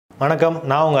வணக்கம்,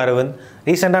 நான் உங்கள் அரவிந்த்.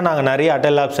 ரீசெண்டாக நாங்கள் நிறைய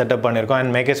Atal Labs செட்டப் பண்ணியிருக்கோம்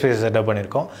அண்ட் மேக்கர் ஸ்பேஸஸ் செட்டப்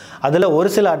பண்ணியிருக்கோம். அதில் ஒரு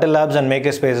சில Atal Labs and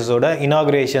maker ஸ்பேஸஸோட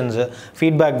இனாகுரேஷன்ஸ்,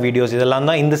 feedback videos இதெல்லாம்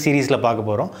தான் இந்த சீரீஸில் பார்க்க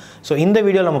போகிறோம். ஸோ இந்த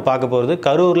வீடியோவில் நம்ம பார்க்க போகிறது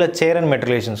கரூரில் சேரன்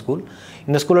மெட்ரிகுலேஷன் ஸ்கூல்.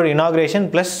 இந்த ஸ்கூலோட inauguration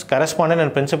plus correspondent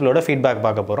and பிரின்சிபலோட feedback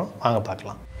பார்க்க போகிறோம். வாங்க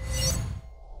பார்க்கலாம்.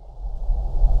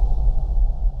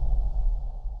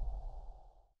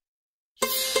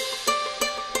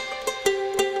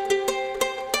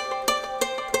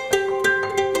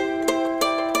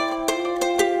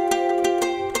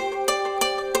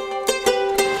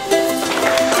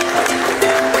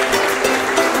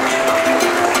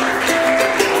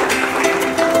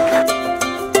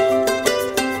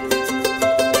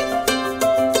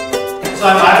 So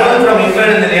I'm Arvind from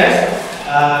India.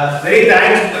 Very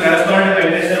thanks to the correspondent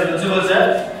and principal sir.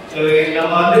 So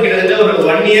நம்ம வந்து கிட்டத்தட்ட ஒரு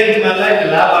 1 இயர்க்கு மேல இந்த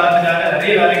லேப் ஆரம்பிச்சதால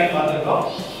நிறைய வேலைகள் பார்த்திருக்கோம்.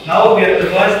 Now we are the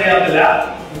first day of the lab.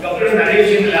 இதுக்கப்புறம் நிறைய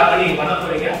விஷயங்கள் லேப்ல நீங்க பண்ண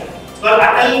போறீங்க. For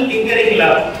Atal Tinkering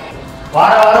Lab.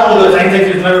 வாரம் உங்களுக்கு சயின்ஸ்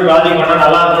எக்ஸிபிஷன் ஒரு ப்ராஜெக்ட் பண்ணா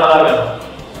நல்லா இருக்கும்.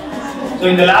 So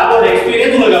இந்த லேபோட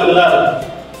எக்ஸ்பீரியன்ஸ் உங்களுக்கு அப்படிதான் இருக்கும்.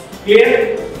 கிளியர்?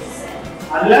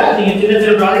 அதுல நீங்க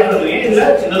சின்ன ப்ராஜெக்ட் பண்ணுவீங்க, இல்ல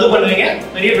சின்னதும் பண்ணுவீங்க,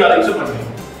 பெரிய ப்ராஜெக்ட்ஸும் பண்ணுவீங்க.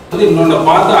 இன்னொன்று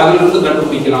பார்த்து அதிலிருந்து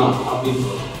கண்டுபிடிக்கலாம்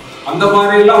அப்படின்னு அந்த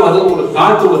மாதிரிலாம் வந்து ஒரு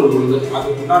தாட்டு வரும் பொழுது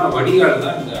அதுக்கு உண்டான வடிகால்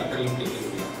தான் இந்த அட்டல்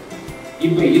டிங்கரிங் லேப்.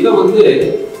 இப்போ இதை வந்து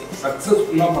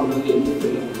சக்ஸஸ்ஃபுல்லாக பண்ணுறது என்ன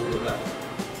தெரியல.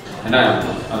 ஏன்னா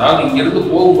அதாவது இங்கேருந்து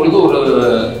போகும்பொழுது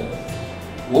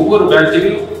ஒவ்வொரு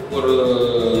பேட்சிலும் ஒரு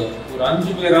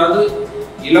 5 பேராவது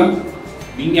இளம்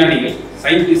விஞ்ஞானிகள்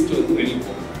சயின்டிஸ்ட் வந்து வெளியே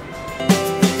போகும்.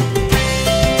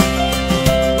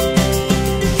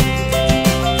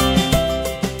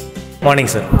 Morning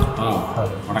sir.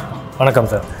 வணக்கம். வணக்கம்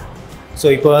சார். ஸோ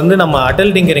இப்போ வந்து நம்ம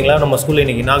அட்டல் டிங்கரிங் லேப் நம்ம ஸ்கூலில்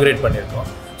இன்றைக்கி இனாகுரேட் பண்ணியிருக்கோம்.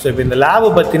 ஸோ இப்போ இந்த லேபை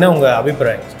பற்றின உங்கள்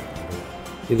அபிப்பிராயம் சார்?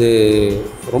 இது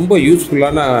ரொம்ப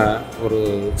யூஸ்ஃபுல்லான ஒரு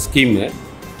ஸ்கீமு.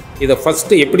 இதை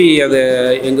ஃபஸ்ட்டு எப்படி அது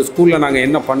எங்கள் ஸ்கூலில் நாங்கள்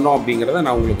என்ன பண்ணோம் அப்படிங்கிறத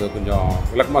நான் உங்களுக்கு கொஞ்சம்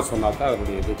விளக்கமாக சொன்னால் தான்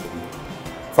அதனுடைய இது தெரியும்.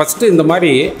 ஃபஸ்ட்டு இந்த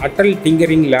மாதிரி அட்டல்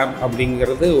டிங்கரிங் லேப்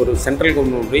அப்படிங்கிறது ஒரு சென்ட்ரல்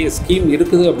கவர்மெண்ட்டுடைய ஸ்கீம்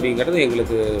இருக்குது அப்படிங்கிறது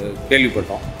எங்களுக்கு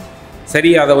கேள்விப்பட்டோம். சரி,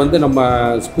 அதை வந்து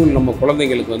நம்ம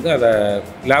குழந்தைங்களுக்கு வந்து அதை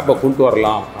லேப்பை கொண்டு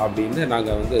வரலாம் அப்படின்னு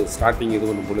நாங்கள் வந்து ஸ்டார்டிங் இது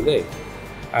பண்ணும் பொழுது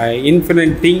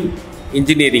இன்ஃபினிட்டிங்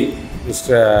இன்ஜினியரிங்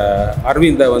மிஸ்டர்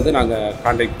அரவிந்தை வந்து நாங்கள்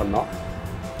கான்டாக்ட் பண்ணோம்.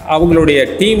 அவங்களுடைய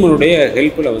டீமுடைய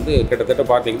ஹெல்ப்பில் வந்து கிட்டத்தட்ட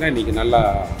பார்த்திங்கன்னா இன்றைக்கி நல்லா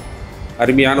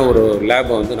அருமையான ஒரு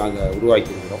லேப்பை வந்து நாங்கள்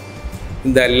உருவாக்கியிருக்கிறோம்.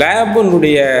 இந்த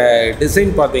லேபினுடைய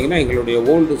டிசைன் பார்த்திங்கன்னா எங்களுடைய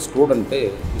ஓல்டு ஸ்டூடெண்ட்டு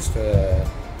மிஸ்டர்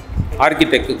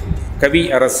ஆர்கிடெக்ட் கவி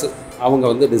அரசு அவங்க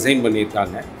வந்து டிசைன்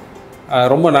பண்ணியிருக்காங்க.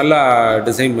 ரொம்ப நல்லா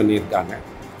டிசைன் பண்ணியிருக்காங்க.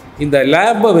 இந்த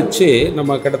லேப்பை வச்சு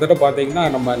நம்ம கிட்டத்தட்ட பார்த்திங்கன்னா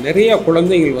நம்ம நிறையா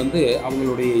குழந்தைகள் வந்து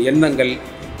அவங்களுடைய எண்ணங்கள்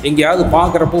எங்கேயாவது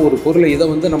பார்க்குறப்போ ஒரு பொருளை இதை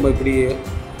வந்து நம்ம இப்படி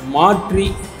மாற்றி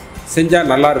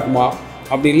செஞ்சால் நல்லா இருக்குமா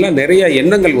அப்படின்லாம் நிறையா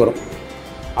எண்ணங்கள் வரும்.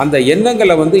 அந்த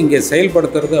எண்ணங்களை வந்து இங்கே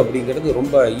செயல்படுத்துறது அப்படிங்கிறது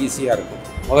ரொம்ப ஈஸியாக இருக்கும்.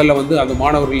 முதல்ல வந்து அந்த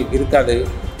மாணவர்களுக்கு இருக்காது.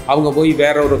 அவங்க போய்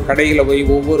வேற ஒரு கடையில் போய்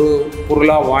ஒவ்வொரு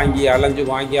பொருளாக அலைஞ்சு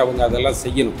வாங்கி அவங்க அதெல்லாம்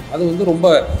செய்யணும். அது வந்து ரொம்ப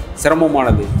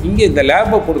சிரமமானது. இங்கே இந்த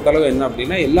லேப்பை பொறுத்தளவு என்ன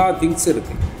அப்படின்னா எல்லா திங்ஸும்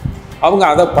இருக்குது. அவங்க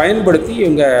அதை பயன்படுத்தி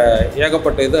இவங்க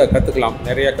ஏகப்பட்ட இதை கற்றுக்கலாம்,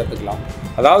 நிறையா கற்றுக்கலாம்.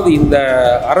 அதாவது இந்த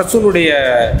அரசுனுடைய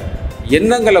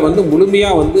எண்ணங்களை வந்து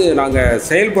முழுமையாக வந்து நாங்கள்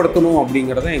செயல்படுத்தணும்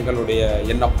அப்படிங்கிறத எங்களுடைய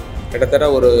எண்ணம். கிட்டத்தட்ட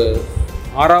ஒரு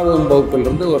 6ஆம்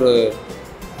வகுப்பிலிருந்து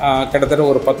கிட்டத்தட்ட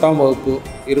ஒரு 10ஆம் வகுப்பு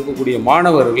இருக்கக்கூடிய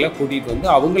மாணவர்களை கூட்டிகிட்டு வந்து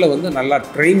அவங்கள வந்து நல்லா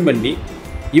ட்ரெயின் பண்ணி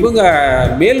இவங்க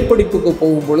மேல் படிப்புக்கு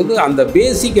போகும் பொழுது அந்த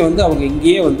பேசிக்கை வந்து அவங்க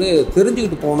இங்கேயே வந்து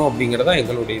தெரிஞ்சுக்கிட்டு போகணும் அப்படிங்கிறதான்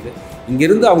எங்களுடைய இது.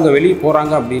 இங்கேருந்து அவங்க வெளியே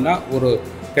போகிறாங்க அப்படின்னா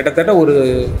கிட்டத்தட்ட ஒரு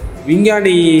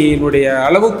விஞ்ஞானியினுடைய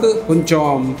அளவுக்கு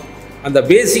கொஞ்சம் அந்த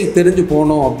பேசிக் தெரிஞ்சு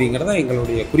போகணும் அப்படிங்கிறதான்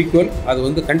எங்களுடைய குறிக்கோள். அது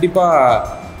வந்து கண்டிப்பாக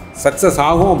சக்ஸஸ்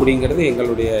ஆகும் அப்படிங்கிறது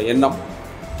எங்களுடைய எண்ணம்.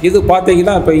 இது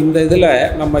பார்த்திங்கன்னா இப்போ இந்த இதில்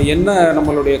நம்ம என்ன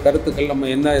நம்மளுடைய கருத்துக்கள் நம்ம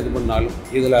என்ன இது பண்ணாலும்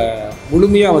இதில்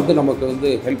முழுமையாக வந்து நமக்கு வந்து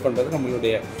ஹெல்ப்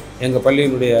பண்ணுறது எங்கள்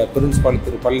பள்ளியினுடைய பிரின்சிபால்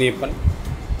திரு பழனியப்பன்,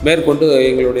 மேற்கொண்டு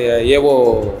எங்களுடைய ஏஓ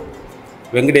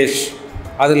வெங்கடேஷ்,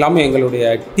 அது இல்லாமல் எங்களுடைய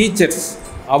டீச்சர்ஸ்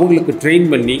அவங்களுக்கு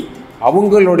ட்ரெயின் பண்ணி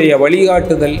அவங்களுடைய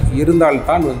வழிகாட்டுதல்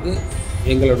இருந்தால்தான் வந்து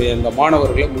எங்களுடைய இந்த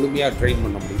மாணவர்களை முழுமையாக ட்ரெயின்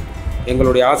பண்ண முடியும்.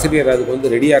 எங்களுடைய ஆசிரியர் அதுக்கு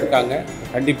வந்து ரெடியாக இருக்காங்க.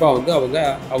 கண்டிப்பாக வந்து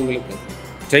அவங்களுக்கு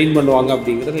ட்ரெயின் பண்ணுவாங்க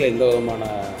அப்படிங்கிறதுல எந்த விதமான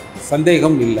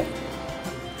சந்தேகம் இல்லை.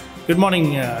 Good morning.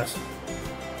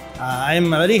 I am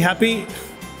very happy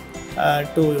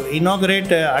to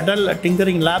inaugurate Atal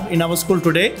Tinkering Lab in our school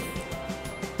today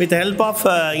with the help of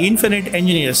Infinite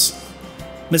Engineers,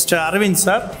 Mr. Arvind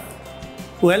sir,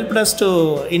 who helped us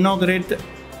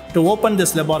to open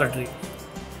this laboratory.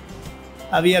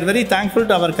 We are very thankful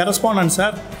to our correspondent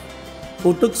sir,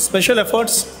 who took special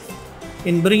efforts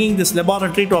in bringing this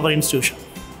laboratory to our institution.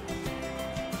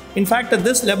 In fact,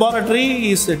 this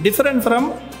laboratory is different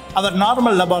from our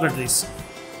normal laboratories.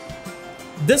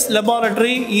 This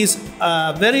laboratory is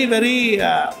very, very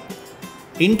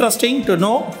interesting to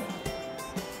know,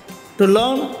 to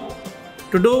learn,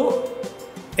 to do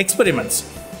experiments.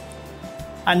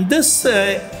 And this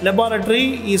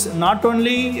laboratory is not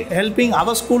only helping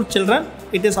our school children,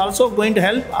 it is also going to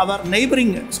help our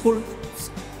neighboring schools,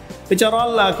 which are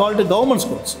all called government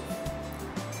schools.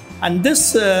 And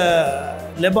this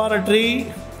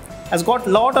laboratory has got a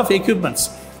lot of equipments.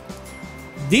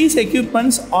 These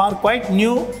equipments are quite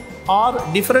new or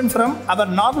different from our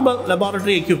normal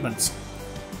laboratory equipments.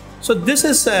 So this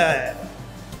is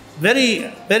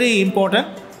very, very important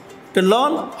to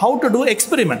learn how to do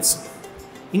experiments.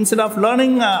 Instead of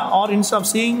learning or instead of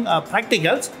seeing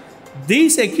practicals,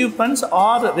 these equipments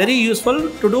are very useful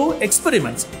to do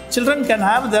experiments. Children can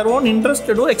have their own interest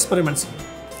to do experiments.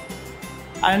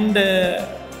 And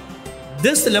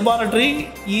this laboratory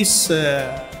is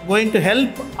going to help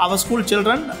our school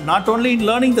children not only in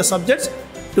learning the subjects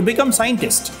to become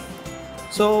scientists.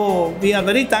 So we are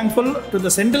very thankful to the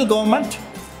central government.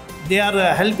 They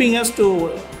are helping us to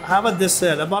have this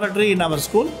laboratory in our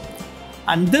school.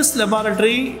 And this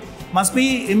laboratory must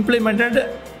be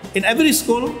implemented in every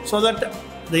school so that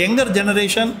the younger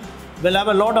generation will have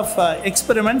a lot of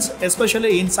experiments,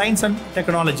 especially in science and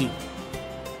technology.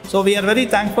 So we are very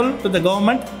thankful to the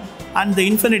government and the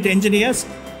Infinite Engineers.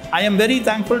 I am very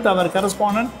thankful to our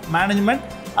correspondent, management,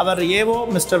 our AO,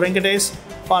 Mr. Venkatesh,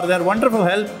 for their wonderful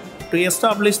help to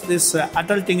establish this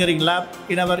Atal Tinkering Lab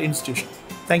in our institution.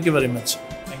 Thank you very much.